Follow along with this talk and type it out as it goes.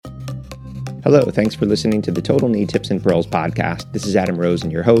Hello, thanks for listening to the Total Knee Tips and Pearls podcast. This is Adam Rosen,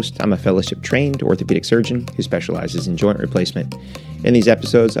 your host. I'm a fellowship-trained orthopedic surgeon who specializes in joint replacement. In these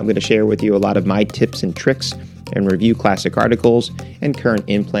episodes, I'm going to share with you a lot of my tips and tricks and review classic articles and current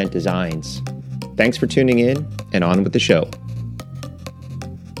implant designs. Thanks for tuning in, and on with the show.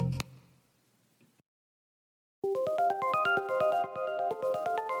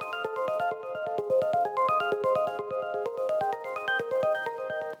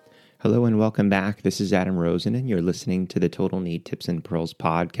 Hello and welcome back. This is Adam Rosen, and you're listening to the Total Knee Tips and Pearls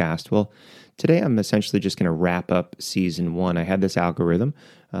podcast. Well, today I'm essentially just going to wrap up season one. I had this algorithm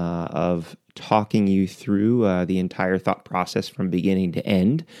of talking you through the entire thought process from beginning to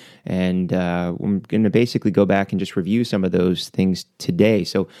end, and I'm going to basically go back and just review some of those things today.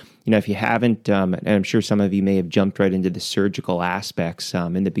 So, if you haven't, and I'm sure some of you may have jumped right into the surgical aspects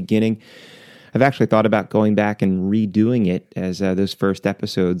in the beginning, I've actually thought about going back and redoing it, as those first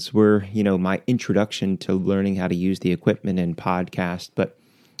episodes were, my introduction to learning how to use the equipment and podcast. But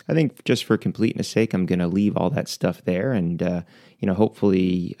I think just for completeness sake, I'm going to leave all that stuff there. And,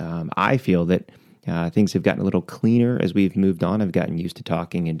 hopefully I feel that things have gotten a little cleaner as we've moved on. I've gotten used to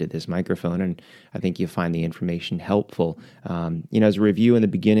talking into this microphone, and I think you'll find the information helpful. As a review in the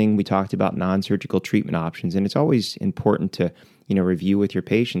beginning, we talked about non-surgical treatment options, and it's always important to review with your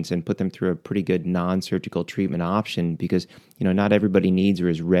patients and put them through a pretty good non-surgical treatment option because, not everybody needs or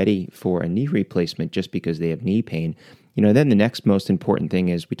is ready for a knee replacement just because they have knee pain. Then the next most important thing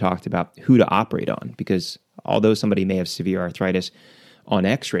is we talked about who to operate on, because although somebody may have severe arthritis on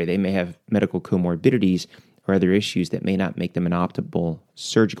x-ray, they may have medical comorbidities or other issues that may not make them an optimal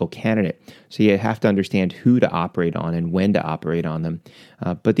surgical candidate. So you have to understand who to operate on and when to operate on them.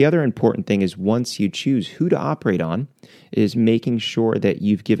 But the other important thing is once you choose who to operate on is making sure that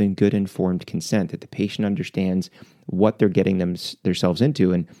you've given good informed consent, that the patient understands what they're getting themselves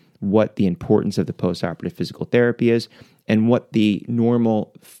into and what the importance of the postoperative physical therapy is, and what the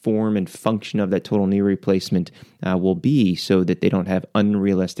normal form and function of that total knee replacement will be, so that they don't have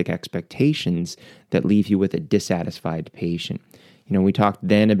unrealistic expectations that leave you with a dissatisfied patient. We talked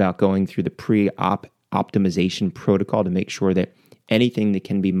then about going through the pre-op optimization protocol to make sure that anything that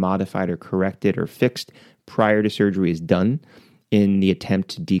can be modified or corrected or fixed prior to surgery is done in the attempt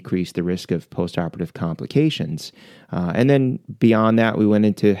to decrease the risk of postoperative complications. And then beyond that, we went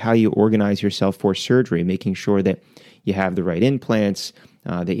into how you organize yourself for surgery, making sure that you have the right implants,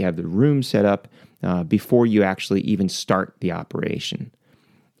 that you have the room set up before you actually even start the operation.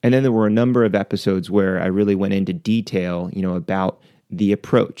 And then there were a number of episodes where I really went into detail, about the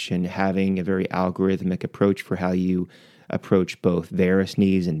approach and having a very algorithmic approach for how you approach both varus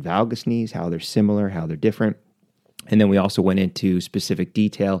knees and valgus knees, how they're similar, how they're different. And then we also went into specific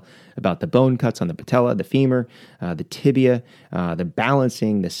detail about the bone cuts on the patella, the femur, the tibia, the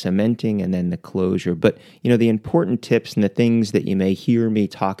balancing, the cementing, and then the closure. But, the important tips and the things that you may hear me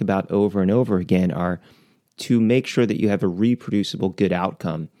talk about over and over again are to make sure that you have a reproducible good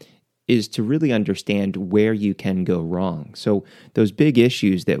outcome, is to really understand where you can go wrong. So those big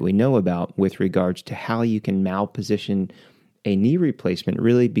issues that we know about with regards to how you can malposition a knee replacement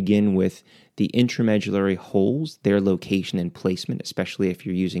really begin with the intramedullary holes, their location and placement, especially if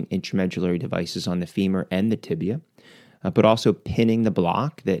you're using intramedullary devices on the femur and the tibia, but also pinning the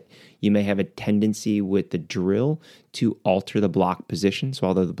block, that you may have a tendency with the drill to alter the block position. So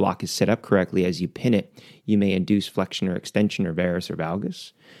although the block is set up correctly, as you pin it, you may induce flexion or extension or varus or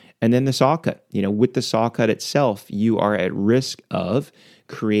valgus. And then the saw cut. With the saw cut itself, you are at risk of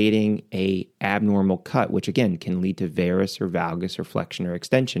creating a abnormal cut, which again can lead to varus or valgus or flexion or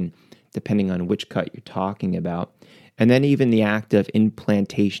extension, depending on which cut you're talking about. And then even the act of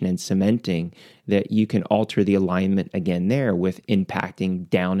implantation and cementing, that you can alter the alignment again there with impacting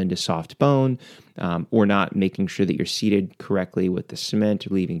down into soft bone, or not making sure that you're seated correctly with the cement,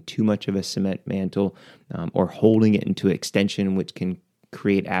 or leaving too much of a cement mantle, or holding it into extension, which can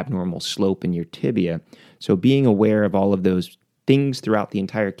create abnormal slope in your tibia. So being aware of all of those things throughout the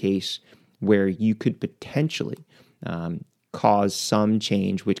entire case where you could potentially cause some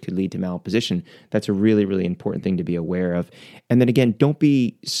change which could lead to malposition, that's a really, really important thing to be aware of. And then again, don't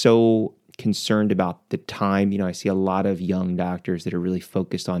be so concerned about the time. I see a lot of young doctors that are really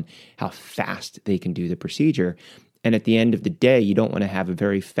focused on how fast they can do the procedure. And at the end of the day, you don't want to have a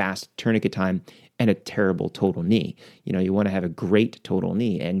very fast tourniquet time and a terrible total knee. You want to have a great total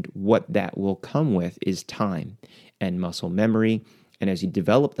knee. And what that will come with is time and muscle memory. And as you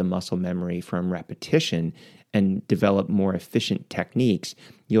develop the muscle memory from repetition and develop more efficient techniques,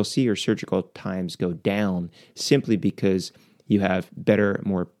 you'll see your surgical times go down simply because you have better,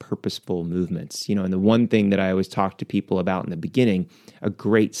 more purposeful movements. And the one thing that I always talk to people about in the beginning, a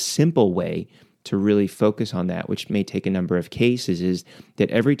great simple way to really focus on that, which may take a number of cases, is that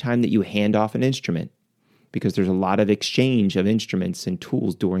every time that you hand off an instrument, because there's a lot of exchange of instruments and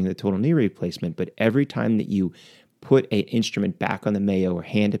tools during the total knee replacement, but every time that you put an instrument back on the Mayo or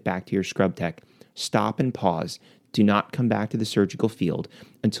hand it back to your scrub tech, stop and pause. Do not come back to the surgical field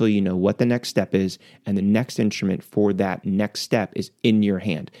until you know what the next step is, and the next instrument for that next step is in your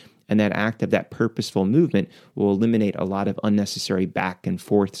hand. And that act of that purposeful movement will eliminate a lot of unnecessary back and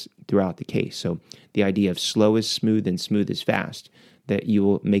forths throughout the case. So the idea of slow is smooth and smooth is fast, that you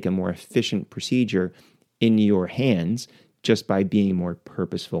will make a more efficient procedure in your hands just by being more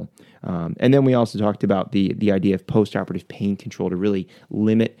purposeful. And then we also talked about the idea of postoperative pain control to really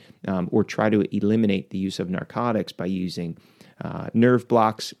limit or try to eliminate the use of narcotics by using nerve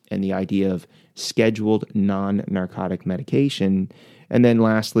blocks and the idea of scheduled non-narcotic medication. And then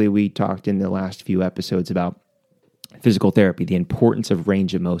lastly, we talked in the last few episodes about physical therapy, the importance of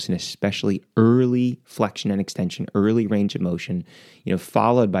range of motion, especially early flexion and extension, early range of motion,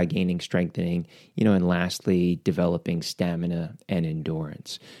 followed by gaining strengthening, and lastly, developing stamina and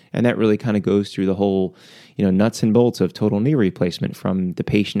endurance. And that really kind of goes through the whole, nuts and bolts of total knee replacement, from the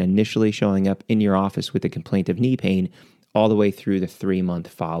patient initially showing up in your office with a complaint of knee pain all the way through the 3-month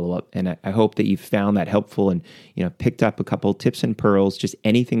follow-up. And I hope that you found that helpful and, picked up a couple tips and pearls, just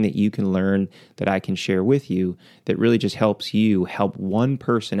anything that you can learn that I can share with you that really just helps you help one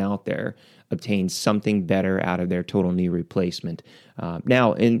person out there obtain something better out of their total knee replacement.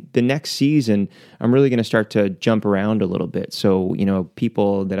 Now, in the next season, I'm really going to start to jump around a little bit. So,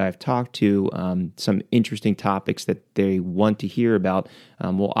 people that I've talked to, some interesting topics that they want to hear about,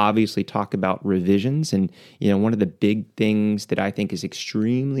 we'll obviously talk about revisions. And, one of the big things that I think is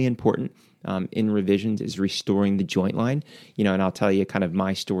extremely important in revisions is restoring the joint line, and I'll tell you kind of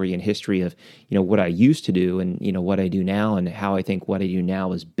my story and history of, what I used to do and, what I do now and how I think what I do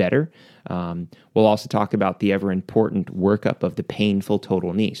now is better. We'll also talk about the ever important workup of the painful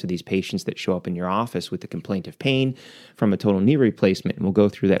total knee. So these patients that show up in your office with the complaint of pain from a total knee replacement, and we'll go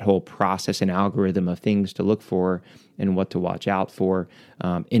through that whole process and algorithm of things to look for and what to watch out for.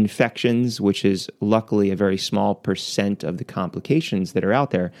 Infections, which is luckily a very small percent of the complications that are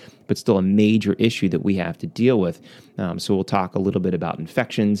out there, but still a major issue that we have to deal with. So we'll talk a little bit about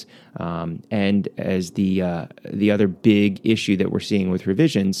infections, and as the other big issue that we're seeing with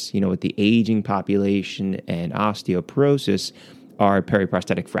revisions, with the aging population and osteoporosis, are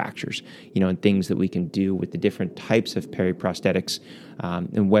periprosthetic fractures, and things that we can do with the different types of periprosthetics,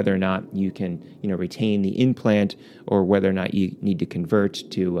 and whether or not you can, retain the implant or whether or not you need to convert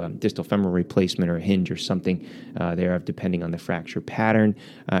to distal femoral replacement or a hinge or something thereof, depending on the fracture pattern.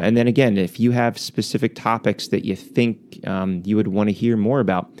 And then again, if you have specific topics that you think you would want to hear more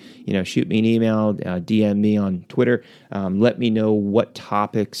about, shoot me an email, DM me on Twitter. Let me know what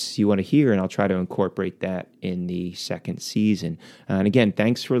topics you want to hear, and I'll try to incorporate that in the second season. And again,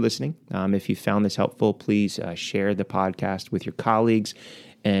 thanks for listening. If you found this helpful, please share the podcast with your colleagues.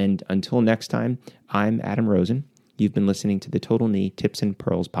 And until next time, I'm Adam Rosen. You've been listening to the Total Knee Tips and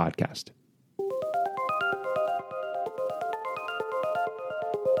Pearls podcast.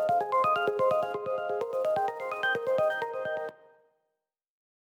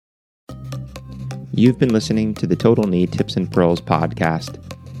 You've been listening to the Total Knee Tips and Pearls podcast.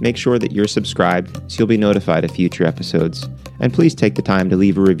 Make sure that you're subscribed so you'll be notified of future episodes. And please take the time to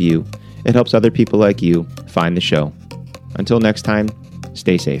leave a review. It helps other people like you find the show. Until next time,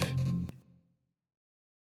 stay safe.